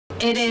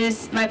It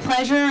is my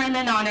pleasure and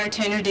an honor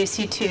to introduce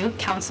you to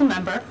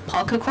Councilmember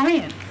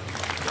Krekorian.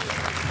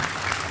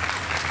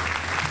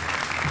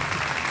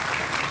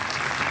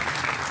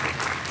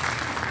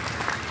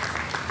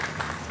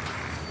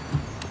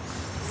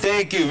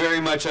 Thank you very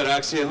much,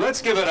 Araxia.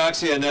 Let's give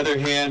Araxia another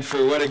hand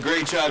for what a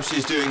great job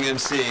she's doing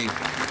emceeing.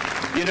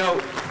 You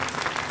know,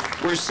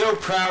 we're so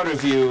proud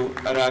of you,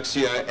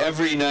 Araxia,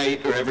 every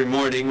night or every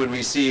morning when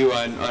we see you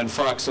on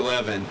Fox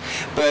 11.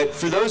 But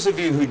for those of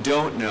you who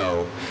don't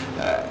know,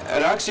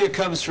 Araxia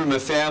comes from a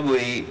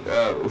family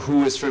who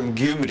was from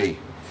Gyumri.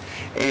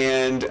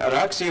 And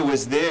Araxia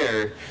was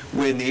there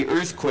when the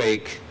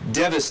earthquake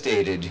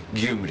devastated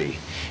Gyumri.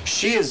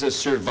 She is a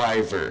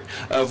survivor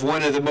of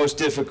one of the most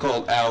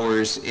difficult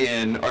hours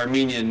in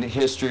Armenian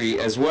history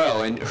as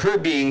well. And her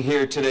being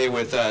here today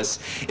with us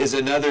is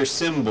another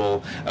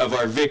symbol of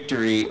our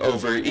victory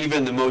over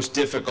even the most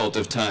difficult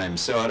of times.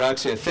 So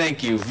Araxia,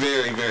 thank you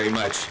very, very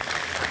much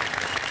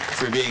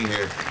for being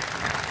here.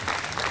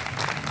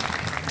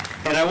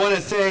 And I want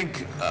to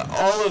thank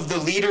all of the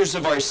leaders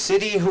of our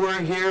city who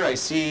are here. I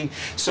see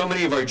so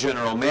many of our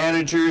general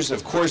managers,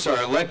 of course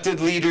our elected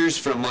leaders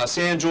from Los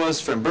Angeles,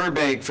 from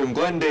Burbank, from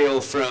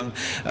Glendale, from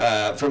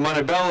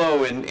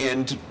Montebello,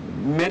 and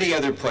many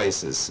other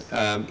places.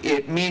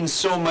 It means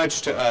so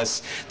much to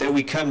us that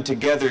we come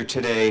together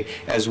today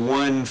as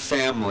one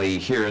family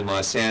here in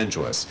Los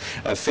Angeles.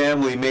 A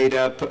family made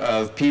up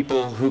of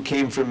people who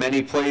came from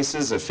many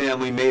places, a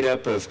family made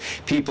up of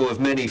people of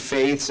many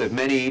faiths, of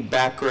many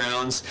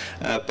backgrounds,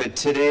 but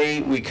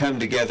today we come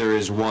together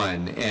as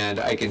one, and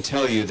I can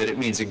tell you that it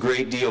means a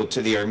great deal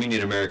to the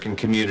Armenian American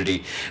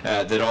community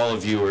that all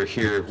of you are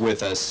here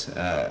with us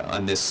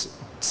on this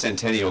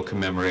Centennial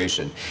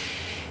commemoration.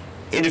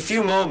 In a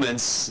few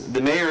moments,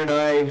 the mayor and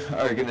I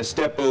are going to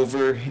step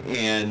over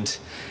and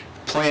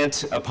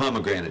plant a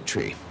pomegranate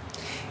tree.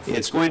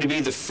 It's going to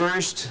be the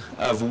first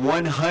of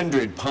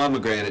 100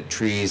 pomegranate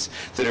trees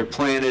that are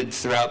planted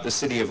throughout the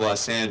city of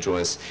Los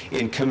Angeles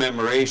in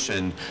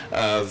commemoration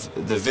of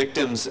the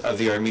victims of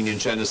the Armenian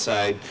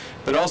Genocide,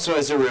 but also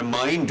as a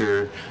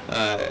reminder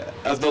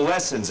of the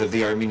lessons of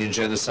the Armenian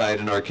Genocide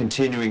and our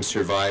continuing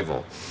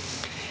survival.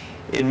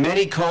 In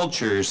many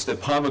cultures, the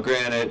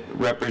pomegranate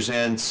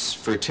represents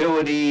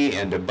fertility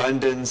and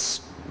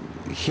abundance.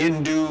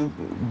 Hindu,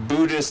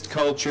 Buddhist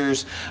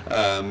cultures,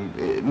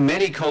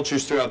 many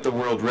cultures throughout the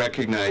world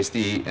recognize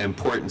the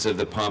importance of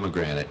the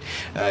pomegranate.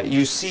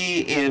 You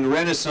see in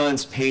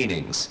Renaissance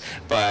paintings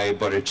by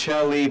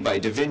Botticelli, by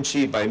Da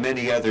Vinci, by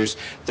many others,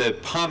 the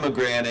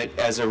pomegranate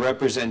as a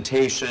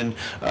representation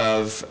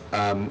of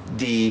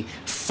the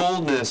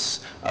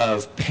fullness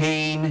of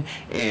pain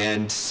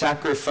and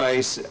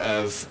sacrifice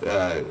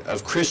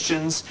of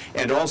Christians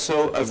and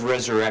also of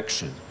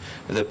resurrection.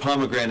 The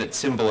pomegranate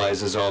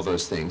symbolizes all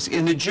those things.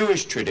 In the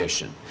Jewish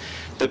tradition,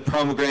 the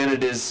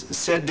pomegranate is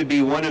said to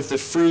be one of the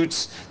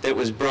fruits that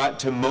was brought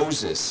to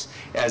Moses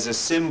as a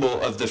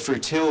symbol of the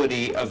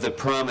fertility of the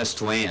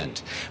promised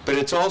land. But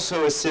it's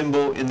also a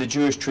symbol in the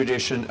Jewish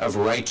tradition of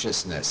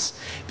righteousness,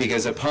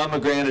 because a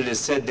pomegranate is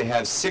said to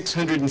have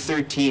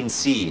 613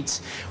 seeds,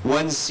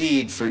 one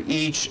seed for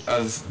each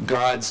of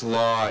God's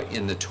law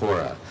in the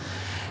Torah.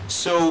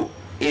 So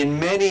in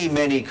many,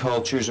 many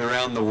cultures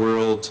around the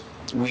world,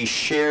 we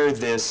share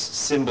this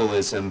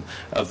symbolism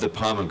of the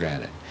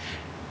pomegranate.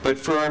 But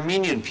for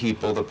Armenian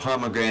people, the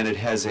pomegranate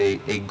has a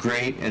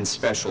great and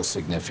special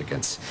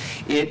significance.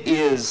 It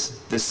is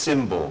the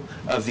symbol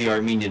of the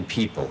Armenian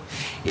people.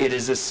 It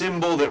is a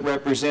symbol that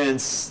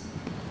represents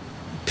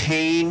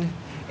pain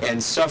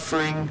and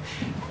suffering,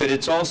 but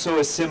it's also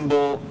a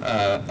symbol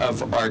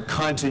of our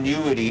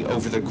continuity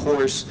over the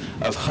course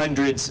of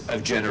hundreds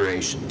of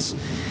generations.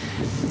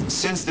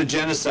 Since the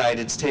genocide,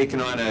 it's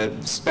taken on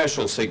a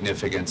special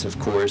significance, of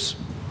course,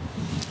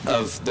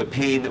 of the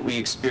pain that we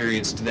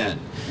experienced then,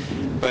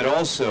 but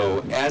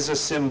also as a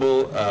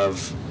symbol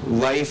of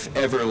life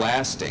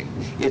everlasting.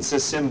 It's a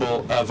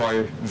symbol of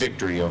our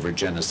victory over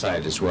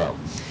genocide as well.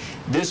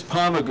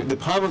 The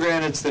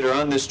pomegranates that are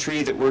on this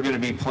tree that we're going to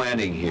be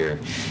planting here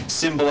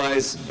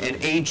symbolize an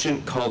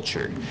ancient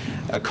culture,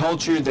 a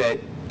culture that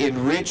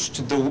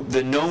enriched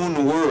the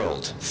known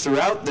world,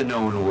 throughout the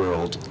known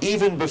world,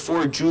 even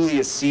before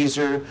Julius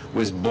Caesar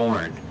was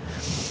born.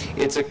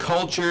 It's a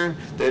culture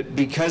that,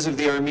 because of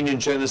the Armenian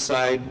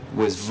Genocide,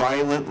 was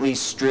violently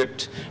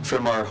stripped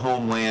from our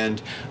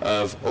homeland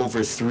of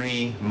over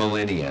 3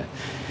 millennia.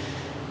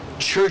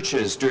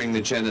 Churches during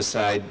the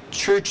genocide,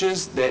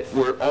 churches that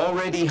were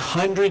already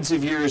hundreds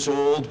of years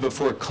old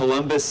before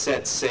Columbus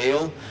set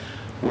sail,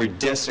 were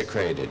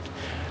desecrated,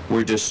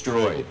 were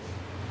destroyed.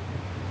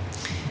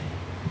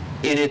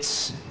 In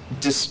its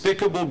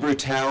despicable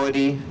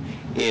brutality,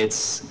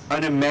 its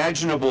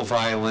unimaginable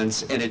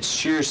violence, and its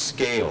sheer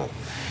scale,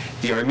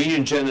 the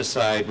Armenian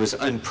Genocide was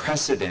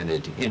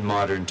unprecedented in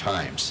modern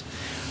times.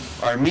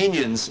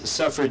 Armenians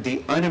suffered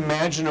the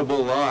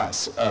unimaginable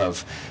loss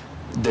of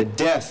the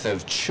death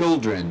of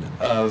children,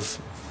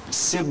 of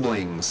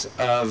siblings,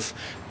 of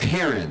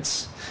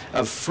parents,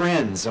 of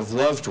friends, of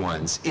loved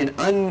ones, in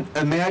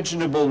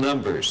unimaginable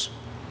numbers.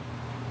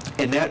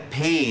 And that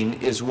pain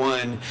is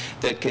one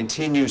that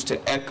continues to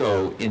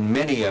echo in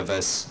many of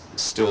us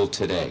still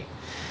today.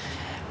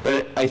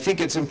 But I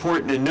think it's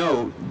important to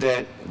note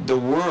that the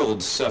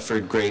world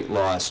suffered great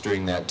loss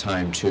during that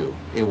time too.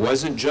 It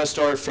wasn't just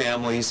our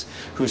families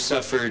who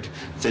suffered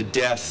the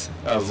death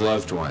of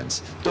loved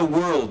ones. The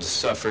world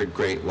suffered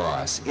great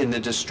loss in the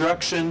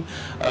destruction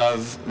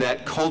of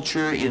that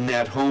culture, in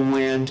that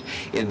homeland,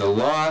 in the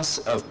loss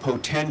of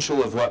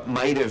potential of what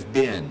might have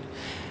been.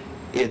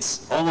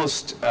 It's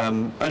almost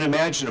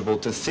unimaginable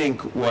to think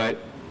what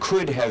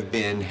could have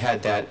been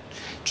had that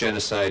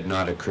genocide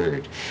not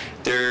occurred.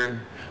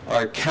 There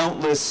are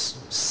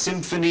countless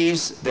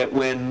symphonies that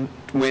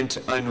went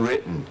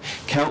unwritten,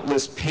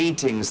 countless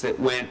paintings that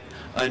went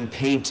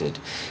unpainted,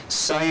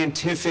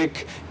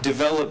 scientific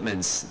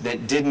developments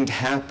that didn't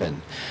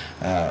happen,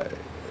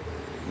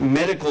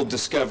 medical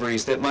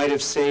discoveries that might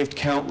have saved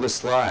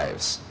countless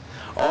lives.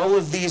 All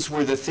of these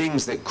were the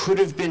things that could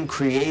have been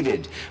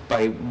created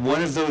by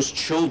one of those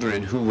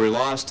children who were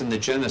lost in the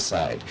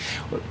genocide,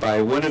 by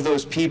one of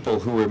those people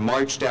who were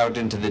marched out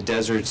into the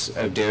deserts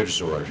of Deir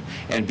ez-Zor.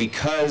 And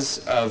because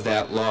of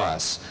that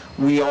loss,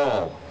 we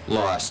all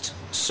lost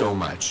so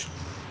much.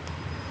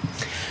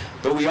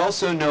 But we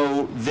also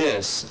know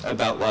this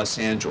about Los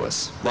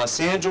Angeles. Los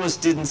Angeles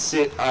didn't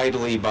sit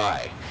idly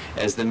by.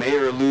 As the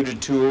mayor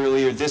alluded to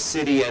earlier, this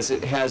city, as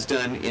it has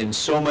done in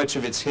so much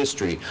of its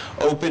history,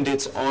 opened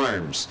its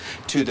arms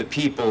to the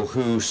people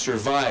who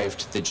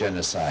survived the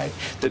genocide.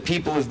 The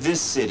people of this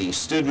city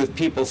stood with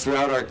people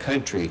throughout our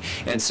country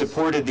and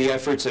supported the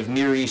efforts of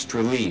Near East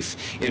Relief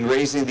in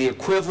raising the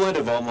equivalent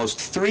of almost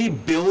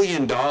 $3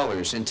 billion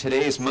in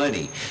today's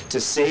money to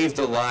save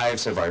the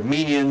lives of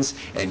Armenians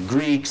and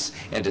Greeks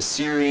and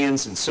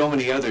Assyrians and so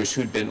many others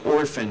who'd been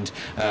orphaned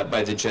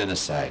by the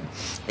genocide.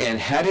 And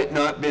had it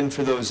not been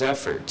for those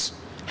efforts,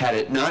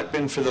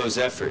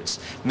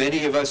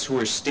 many of us who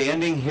are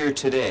standing here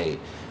today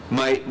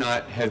might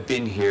not have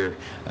been here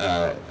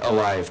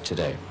alive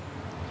today.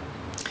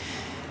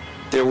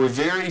 There were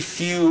very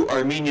few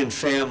Armenian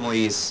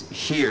families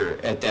here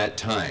at that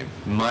time.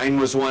 Mine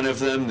was one of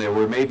them. There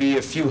were maybe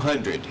a few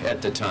hundred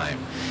at the time.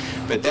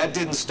 But that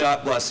didn't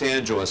stop Los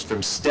Angeles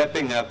from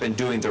stepping up and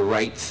doing the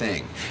right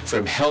thing,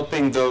 from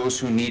helping those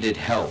who needed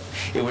help.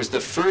 It was the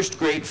first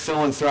great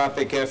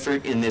philanthropic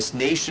effort in this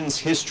nation's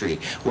history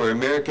where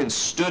Americans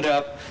stood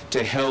up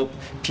to help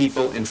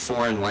people in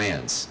foreign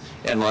lands.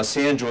 And Los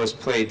Angeles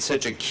played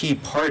such a key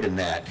part in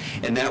that.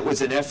 And that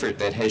was an effort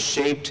that has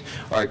shaped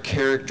our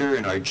character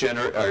and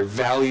our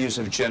values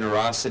of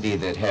generosity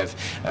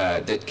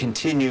that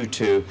continue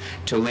to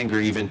linger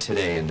even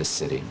today in the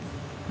city.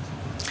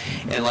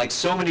 And like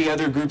so many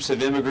other groups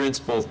of immigrants,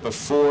 both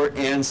before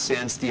and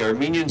since, the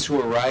Armenians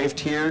who arrived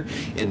here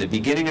in the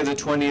beginning of the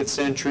 20th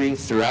century,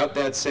 throughout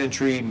that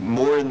century,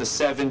 more in the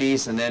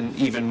 70s, and then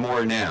even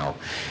more now,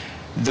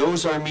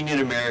 those Armenian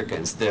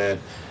Americans,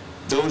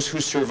 those who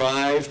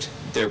survived,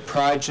 their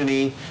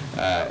progeny,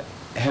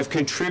 have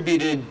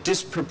contributed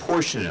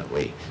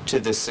disproportionately to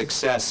the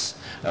success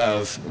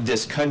of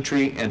this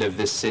country and of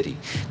this city.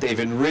 They've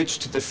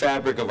enriched the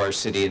fabric of our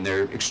city in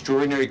their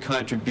extraordinary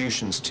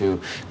contributions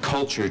to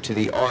culture, to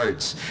the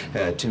arts,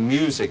 to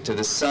music, to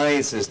the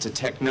sciences, to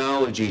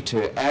technology,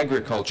 to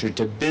agriculture,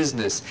 to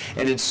business,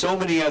 and in so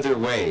many other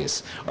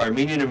ways.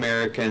 Armenian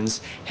Americans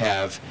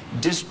have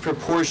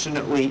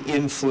disproportionately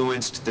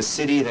influenced the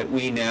city that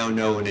we now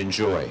know and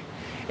enjoy.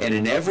 And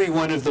in every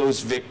one of those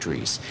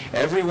victories,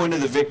 every one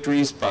of the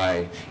victories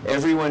by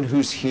everyone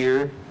who's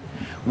here,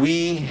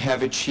 we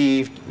have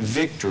achieved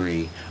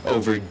victory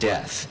over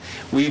death.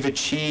 We've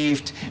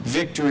achieved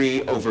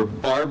victory over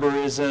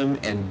barbarism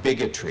and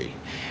bigotry.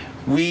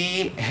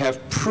 We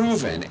have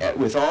proven,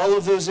 with all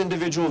of those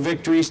individual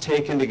victories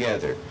taken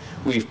together,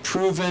 we've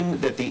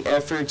proven that the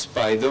efforts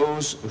by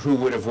those who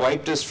would have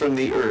wiped us from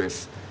the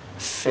earth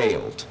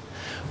failed.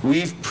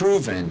 We've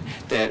proven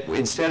that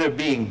instead of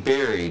being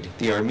buried,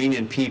 the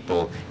Armenian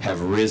people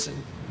have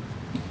risen.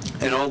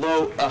 And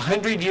although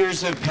 100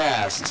 years have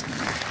passed,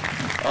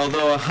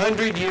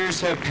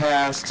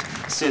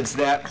 since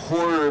that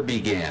horror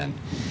began,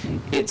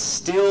 it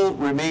still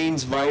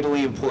remains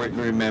vitally important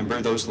to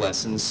remember those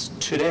lessons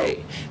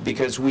today,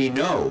 because we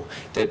know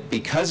that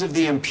because of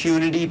the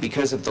impunity,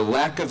 because of the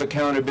lack of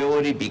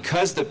accountability,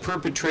 because the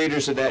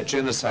perpetrators of that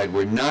genocide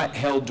were not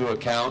held to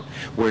account,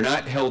 were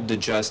not held to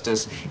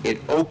justice, it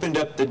opened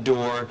up the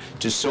door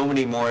to so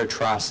many more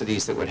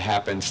atrocities that would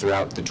happen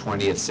throughout the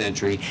 20th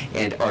century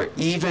and are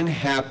even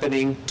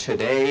happening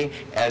today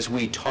as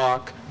we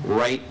talk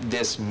right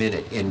this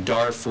minute in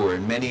Darfur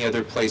and many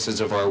other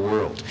places of our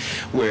world,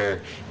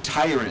 where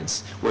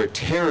tyrants, where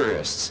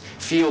terrorists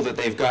feel that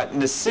they've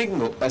gotten a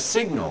signal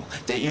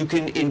that you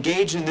can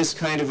engage in this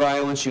kind of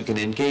violence, you can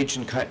engage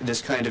in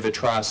this kind of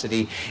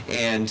atrocity,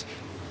 and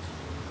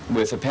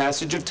with the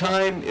passage of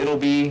time, it'll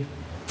be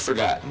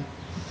forgotten.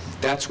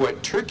 That's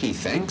what Turkey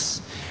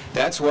thinks.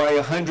 That's why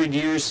 100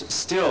 years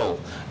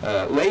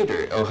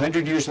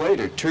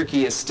later,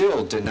 Turkey is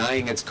still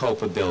denying its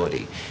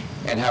culpability.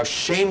 and how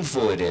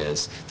shameful it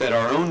is that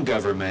our own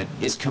government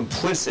is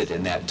complicit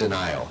in that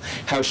denial.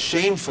 How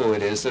shameful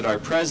it is that our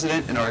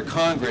president and our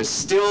Congress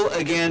still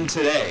again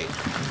today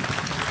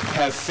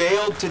have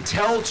failed to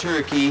tell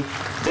Turkey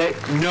that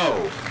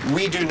no,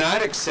 we do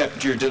not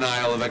accept your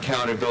denial of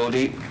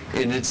accountability,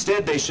 and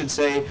instead they should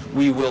say,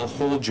 we will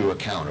hold you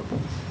accountable.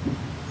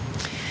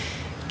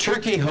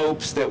 Turkey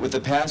hopes that with the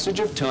passage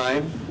of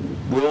time,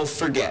 we'll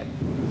forget,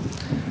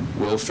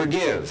 we'll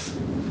forgive.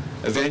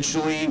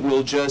 Eventually,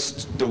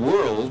 the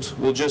world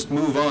will just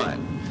move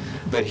on.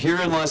 But here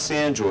in Los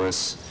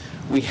Angeles,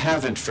 we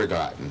haven't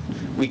forgotten.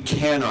 We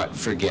cannot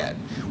forget.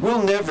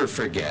 We'll never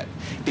forget,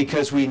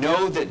 because we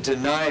know that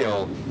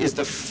denial is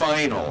the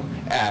final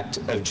act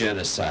of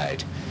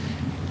genocide.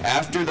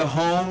 After the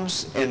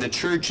homes and the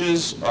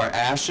churches are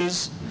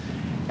ashes,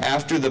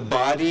 after the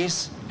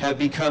bodies have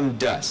become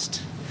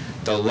dust,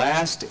 the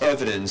last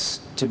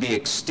evidence to be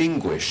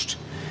extinguished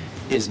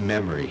is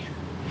memory.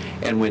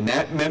 And when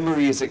that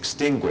memory is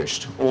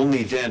extinguished,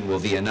 only then will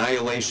the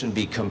annihilation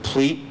be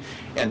complete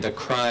and the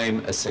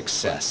crime a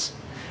success.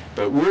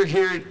 But we're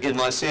here in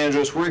Los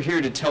Angeles, we're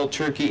here to tell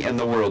Turkey and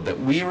the world that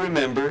we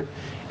remember,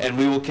 and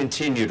we will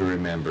continue to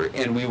remember,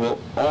 and we will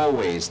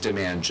always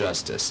demand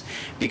justice.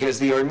 Because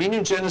the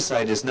Armenian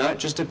Genocide is not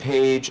just a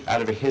page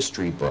out of a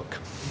history book.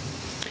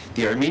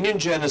 The Armenian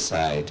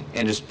Genocide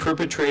and its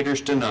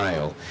perpetrators'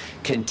 denial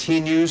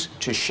continues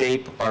to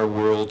shape our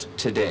world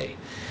today.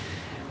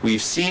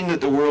 We've seen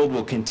that the world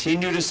will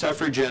continue to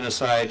suffer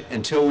genocide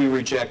until we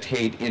reject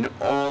hate in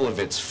all of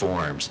its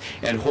forms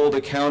and hold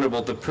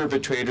accountable the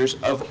perpetrators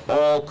of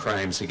all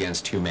crimes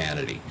against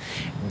humanity.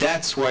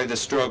 That's why the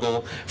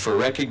struggle for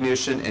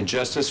recognition and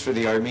justice for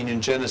the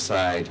Armenian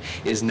Genocide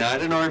is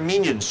not an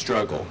Armenian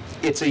struggle.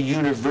 It's a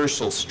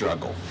universal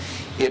struggle.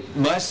 It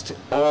must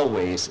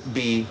always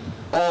be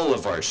all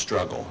of our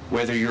struggle,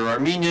 whether you're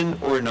Armenian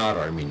or not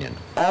Armenian.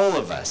 All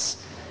of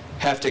us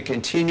have to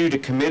continue to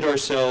commit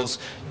ourselves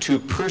to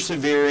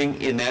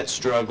persevering in that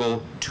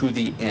struggle to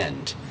the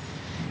end.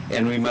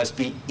 And we must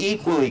be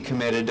equally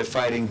committed to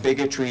fighting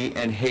bigotry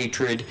and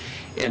hatred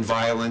and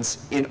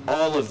violence in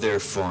all of their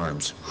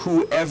forms,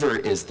 whoever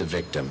is the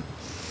victim,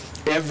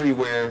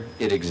 everywhere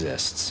it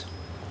exists.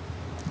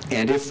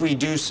 And if we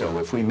do so,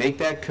 if we make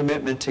that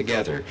commitment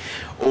together,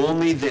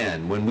 only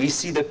then, when we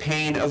see the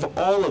pain of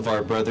all of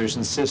our brothers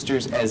and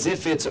sisters as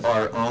if it's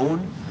our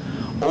own,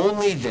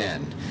 only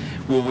then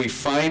will we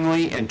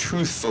finally and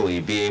truthfully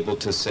be able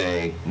to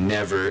say,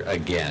 never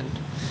again.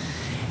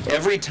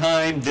 Every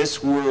time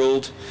this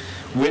world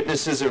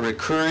witnesses a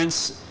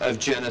recurrence of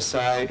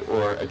genocide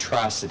or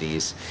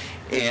atrocities,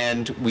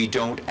 and we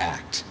don't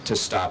act to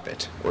stop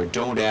it, or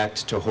don't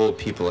act to hold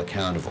people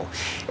accountable.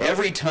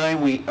 Every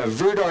time we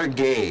avert our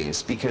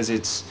gaze because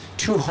it's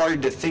too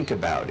hard to think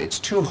about, it's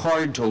too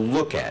hard to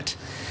look at,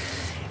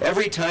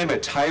 every time a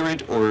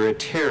tyrant or a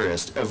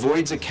terrorist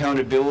avoids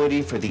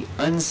accountability for the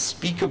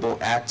unspeakable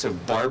acts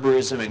of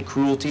barbarism and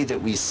cruelty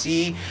that we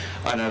see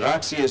on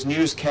Araxia's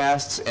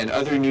newscasts and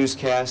other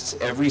newscasts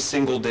every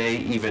single day,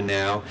 even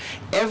now,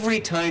 every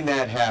time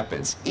that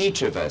happens,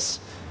 each of us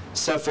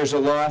suffers a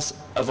loss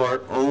of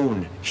our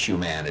own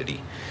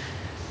humanity.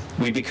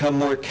 We become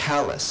more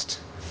calloused.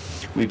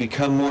 We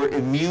become more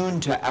immune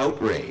to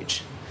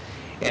outrage.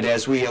 And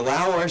as we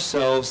allow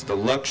ourselves the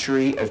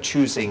luxury of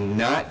choosing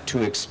not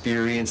to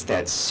experience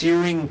that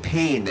searing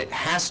pain that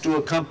has to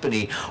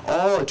accompany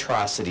all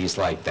atrocities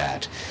like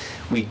that,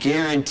 we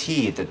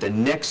guarantee that the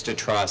next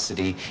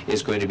atrocity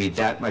is going to be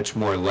that much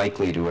more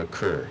likely to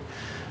occur.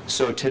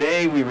 So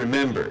today we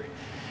remember.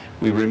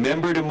 We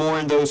remember to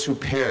mourn those who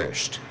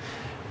perished.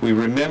 We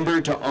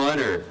remember to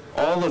honor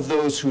all of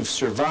those who've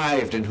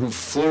survived and who've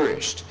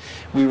flourished.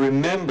 We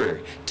remember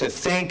to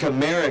thank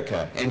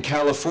America and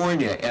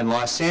California and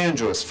Los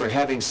Angeles for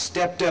having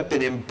stepped up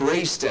and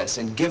embraced us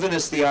and given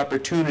us the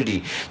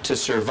opportunity to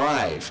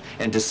survive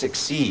and to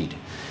succeed.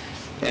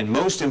 And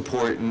most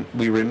important,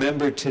 we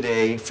remember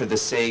today for the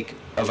sake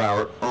of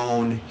our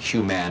own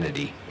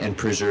humanity and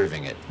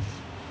preserving it.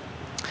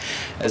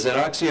 As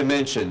Araxia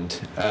mentioned,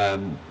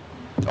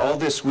 all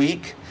this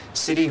week,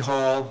 City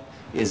Hall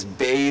is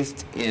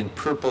bathed in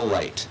purple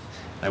light.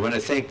 I want to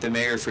thank the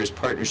mayor for his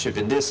partnership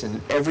in this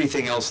and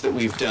everything else that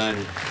we've done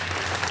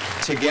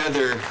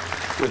together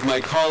with my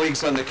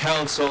colleagues on the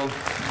council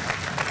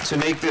to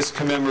make this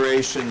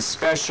commemoration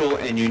special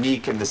and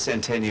unique in the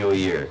Centennial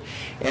year.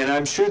 And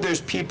I'm sure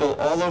there's people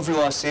all over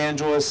Los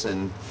Angeles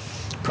and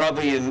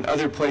probably in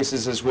other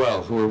places as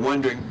well who are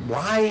wondering,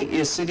 why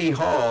is City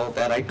Hall,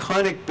 that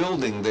iconic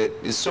building that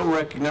is so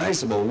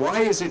recognizable,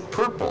 why is it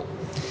purple?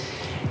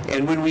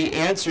 And when we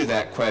answer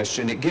that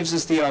question, it gives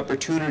us the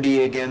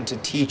opportunity again to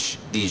teach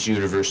these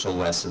universal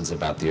lessons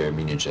about the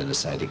Armenian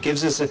Genocide. It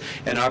gives us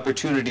an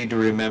opportunity to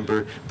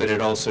remember, but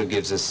it also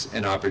gives us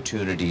an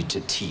opportunity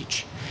to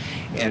teach.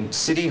 And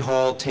City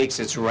Hall takes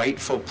its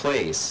rightful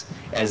place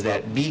as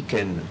that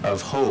beacon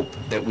of hope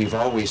that we've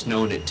always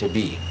known it to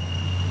be.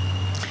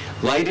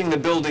 Lighting the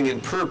building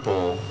in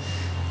purple,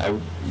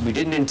 we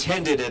didn't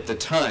intend it at the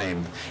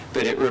time,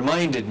 but it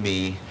reminded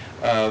me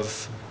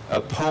of a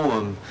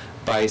poem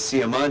by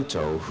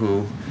Siamanto,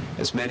 who,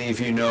 as many of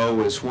you know,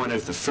 was one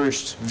of the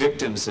first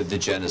victims of the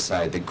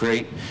genocide, the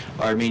great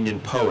Armenian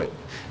poet,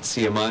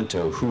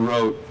 Siamanto, who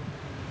wrote,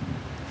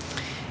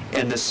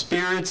 "And the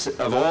spirits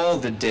of all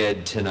the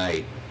dead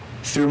tonight,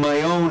 through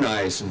my own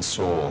eyes and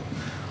soul,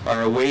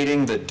 are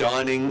awaiting the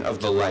dawning of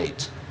the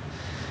light,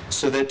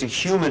 so that to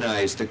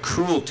humanize the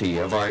cruelty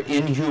of our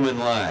inhuman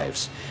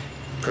lives,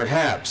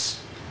 perhaps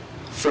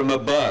from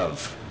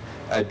above,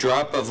 a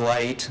drop of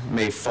light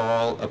may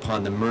fall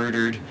upon the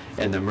murdered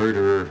and the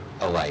murderer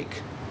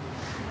alike."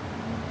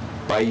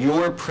 By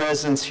your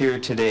presence here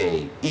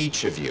today,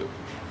 each of you,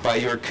 by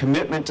your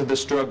commitment to the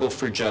struggle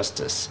for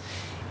justice,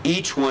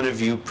 each one of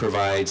you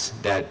provides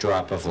that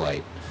drop of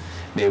light.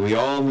 May we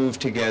all move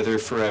together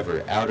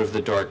forever out of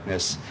the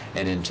darkness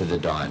and into the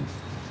dawn.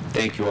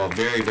 Thank you all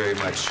very, very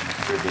much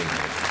for being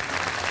here.